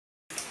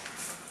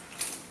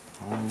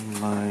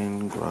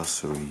Online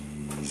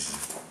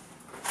groceries.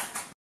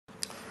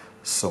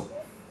 So,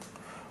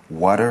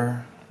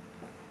 water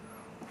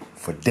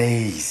for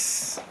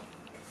days.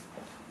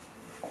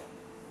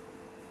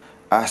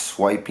 Ice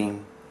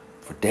wiping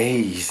for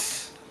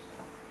days.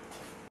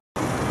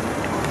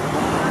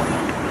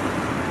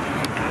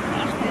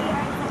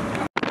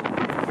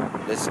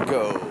 Let's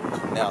go,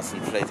 Nelson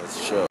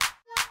Freitas show.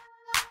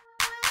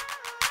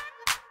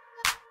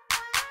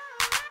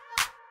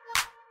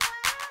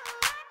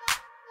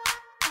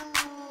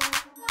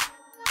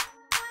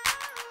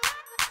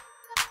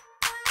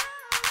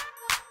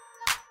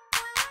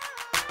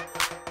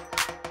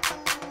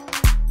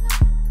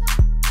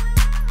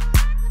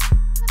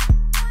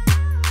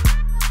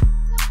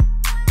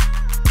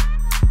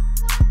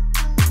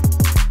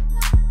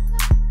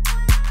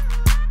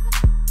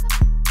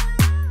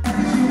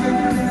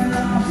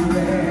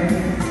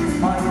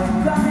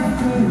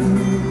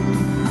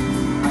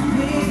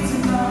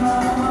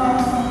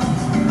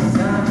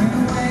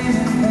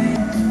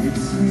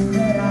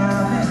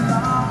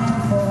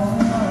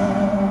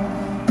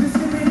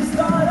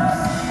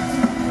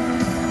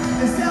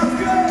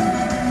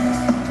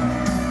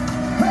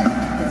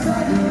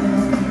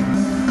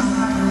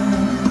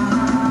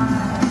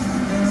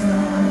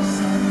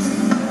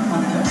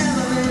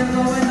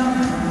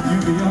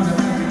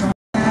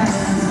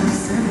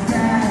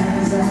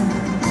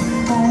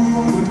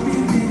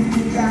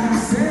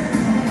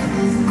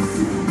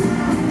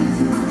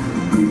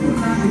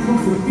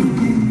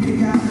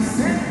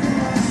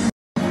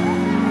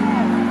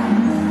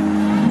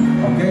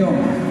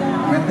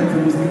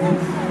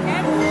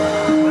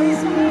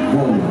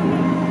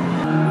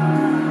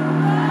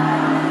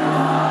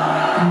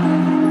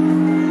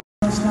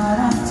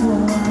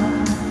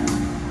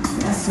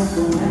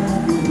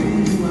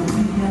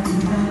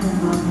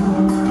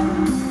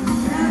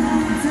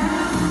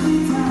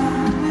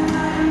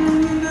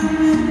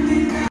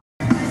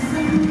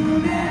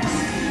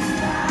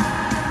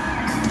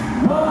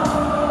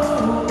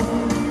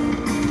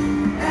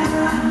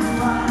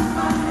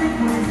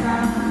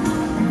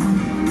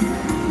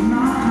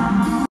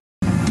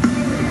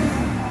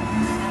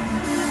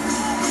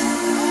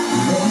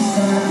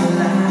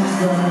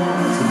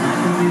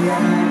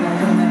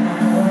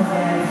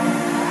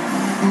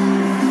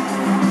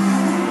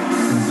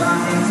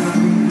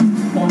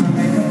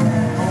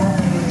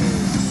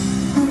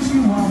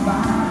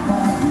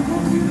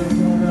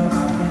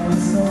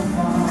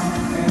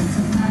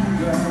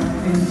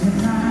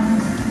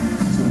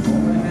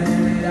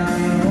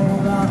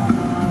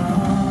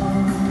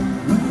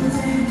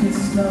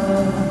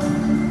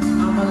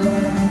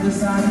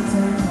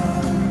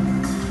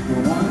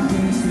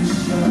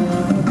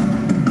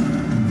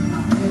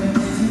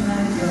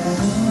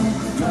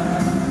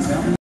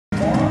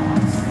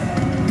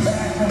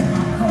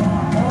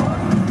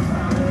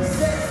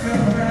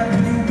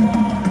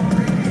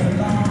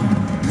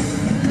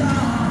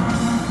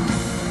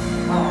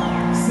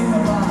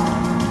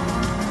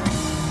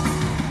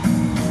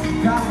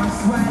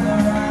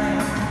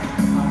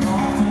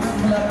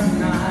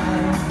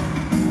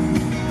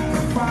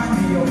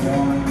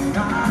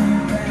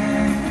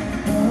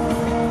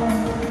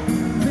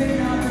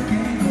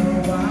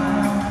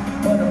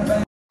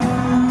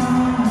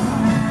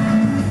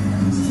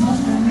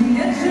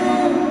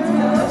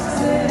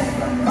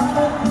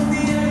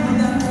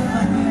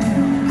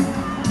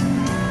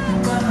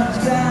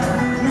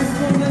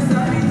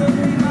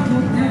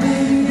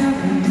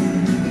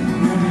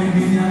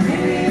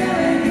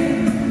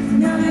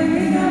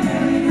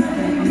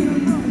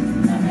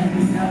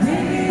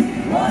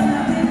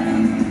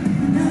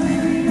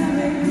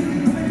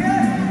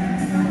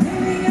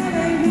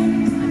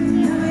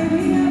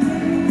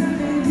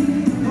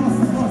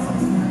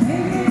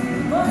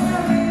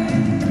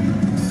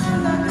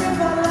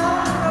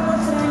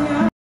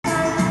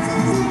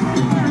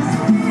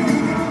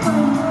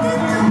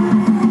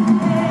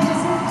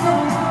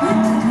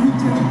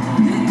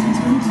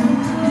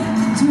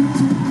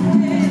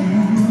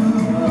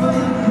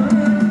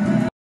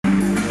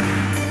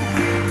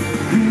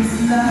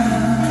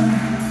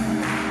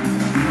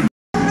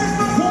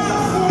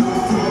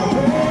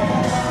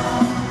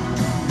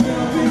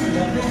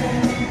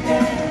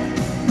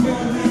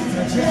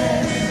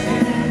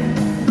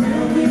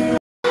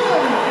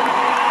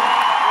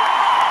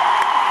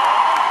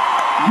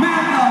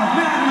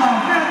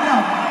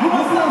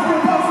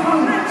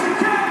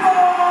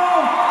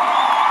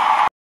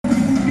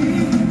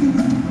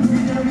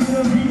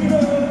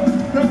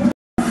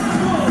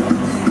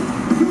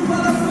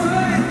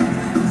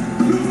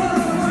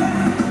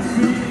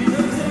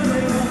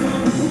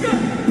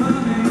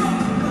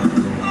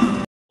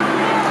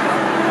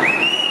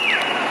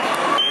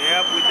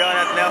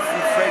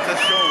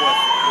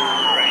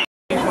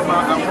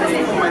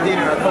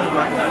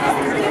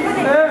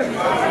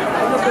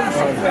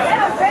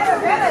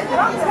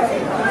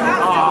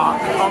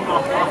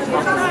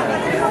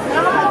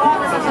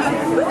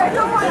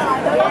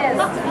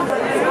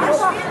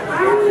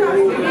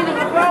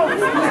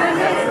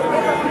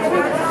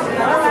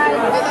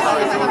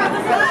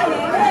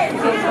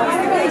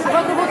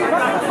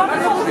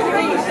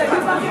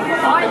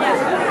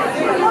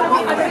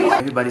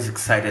 Everybody's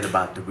excited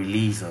about the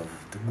release of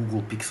the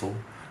Google Pixel,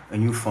 a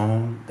new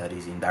phone that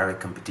is in direct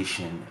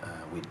competition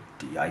with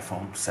the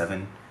iPhone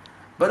 7,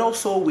 but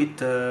also with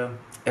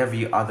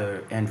every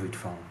other Android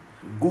phone.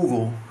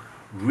 Google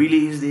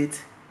released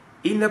it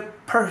in the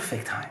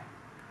perfect time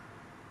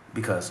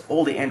because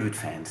all the Android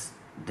fans,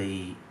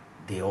 they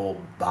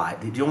all buy.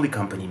 The only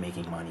company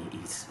making money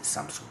is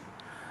Samsung,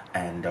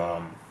 and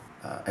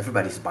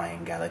everybody's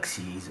buying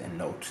Galaxies and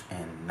Notes,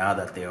 and now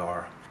that they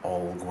are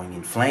all going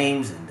in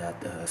flames and that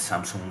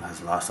Samsung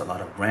has lost a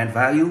lot of brand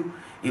value,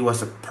 it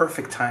was a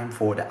perfect time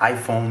for the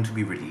iPhone to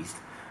be released.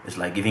 It's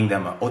like giving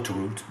them an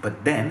autoroute,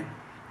 but then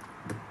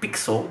the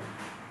Pixel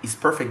is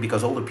perfect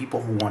because all the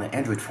people who want an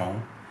Android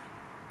phone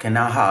can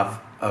now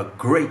have a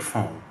great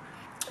phone.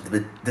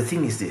 But the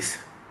thing is this: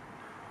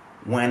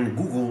 when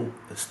Google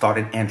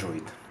started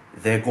Android,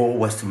 their goal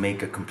was to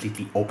make a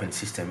completely open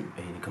system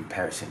in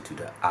comparison to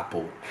the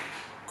Apple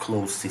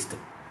closed system.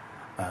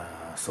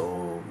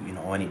 So, you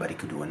know, anybody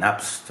could do an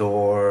app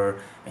store,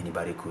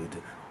 anybody could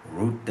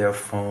root their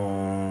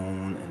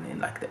phone,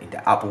 and in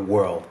the Apple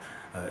world,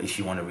 if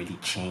you want to really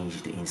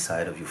change the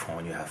inside of your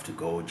phone, you have to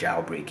go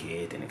jailbreak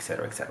it, and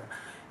etc., etc.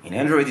 In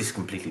Android, it's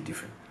completely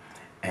different,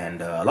 and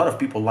a lot of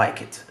people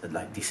like it,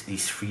 like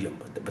this freedom.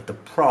 But the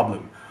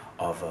problem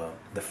of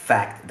the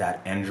fact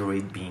that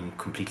Android being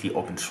completely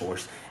open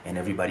source and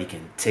everybody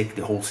can take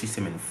the whole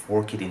system and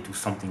fork it into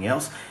something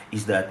else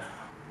is that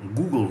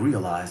Google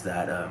realized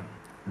that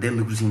they're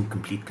losing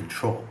complete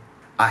control.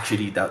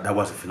 Actually, that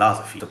was a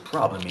philosophy. The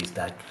problem is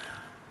that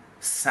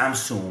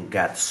Samsung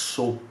got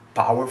so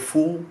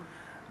powerful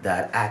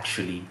that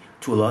actually,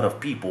 to a lot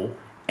of people,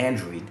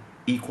 Android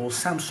equals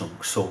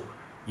Samsung. So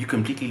you're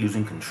completely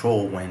losing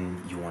control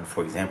when you want,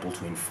 for example,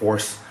 to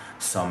enforce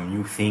some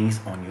new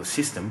things on your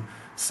system.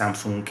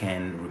 Samsung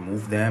can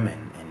remove them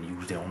and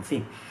use their own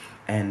thing.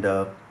 And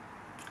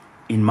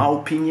in my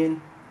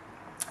opinion,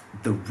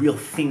 the real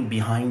thing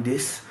behind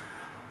this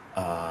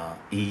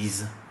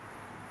is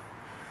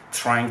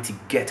trying to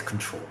get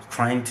control,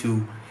 trying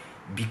to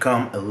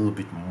become a little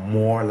bit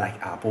more like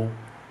Apple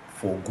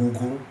for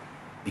Google,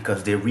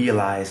 because they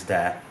realize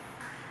that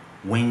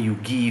when you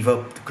give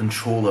up the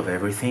control of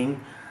everything,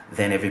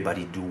 then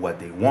everybody do what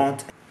they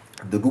want.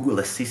 The Google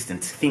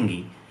Assistant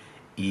thingy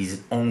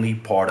is only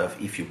part of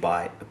if you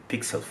buy a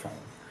Pixel phone.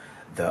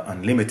 The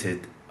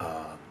unlimited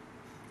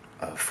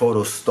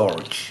photo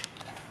storage,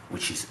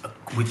 which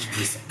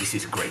listen, this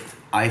is great.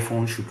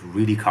 iPhone should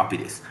really copy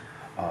this.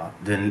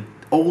 Then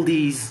all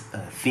these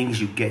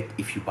things you get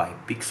if you buy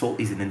a Pixel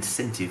is an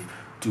incentive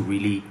to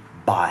really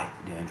buy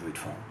the Android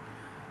phone.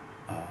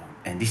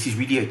 And this is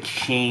really a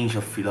change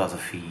of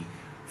philosophy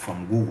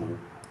from Google,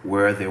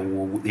 where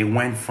they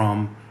went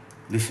from,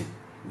 listen,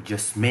 we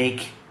just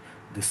make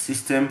the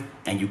system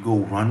and you go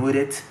run with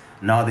it.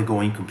 Now they're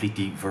going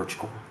completely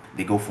vertical.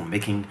 They go from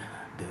making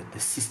the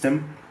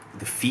system,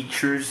 the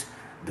features,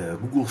 the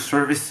Google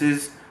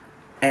services,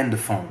 and the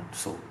phone.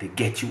 So they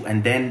get you,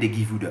 and then they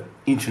give you the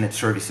internet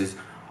services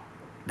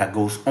that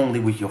goes only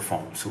with your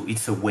phone. So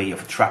it's a way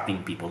of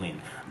trapping people in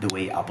the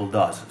way Apple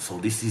does. So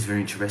this is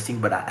very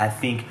interesting, but I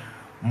think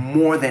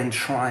more than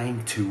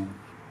trying to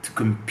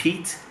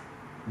compete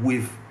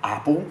with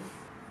Apple,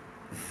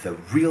 the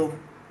real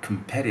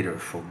competitor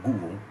for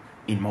Google,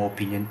 in my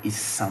opinion, is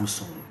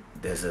Samsung.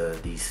 There's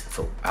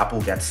so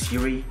Apple got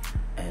Siri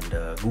and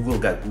Google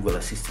got Google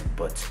Assistant,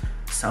 but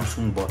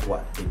Samsung bought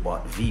what? They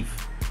bought Viv,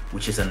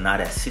 which is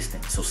another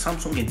assistant. So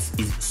Samsung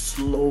is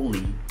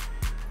slowly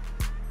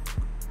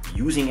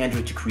using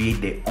Android to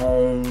create their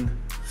own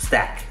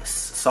stack,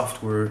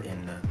 software,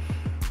 and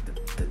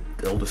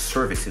all the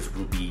services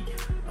will be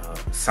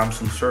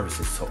Samsung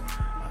services. So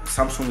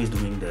Samsung is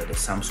doing the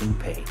Samsung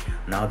Pay.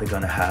 Now they're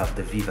gonna have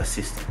the Viv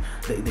Assistant.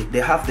 They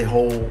have the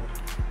whole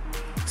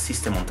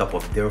system on top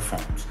of their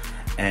phones.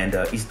 And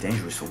it's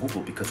dangerous for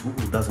Google because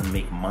Google doesn't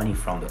make money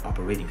from the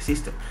operating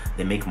system.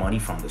 They make money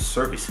from the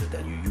services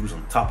that you use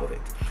on top of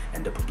it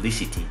and the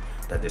publicity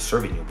that they're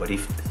serving you. But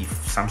if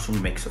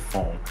Samsung makes a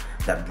phone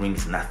that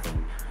brings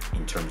nothing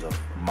in terms of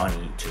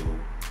money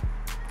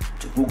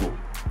to Google,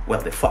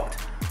 well, they're fucked.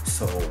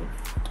 So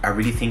I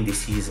really think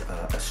this is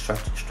a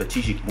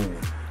strategic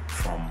move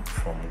from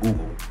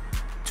Google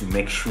to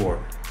make sure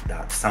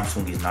that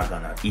Samsung is not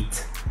gonna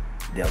eat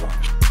their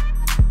lunch.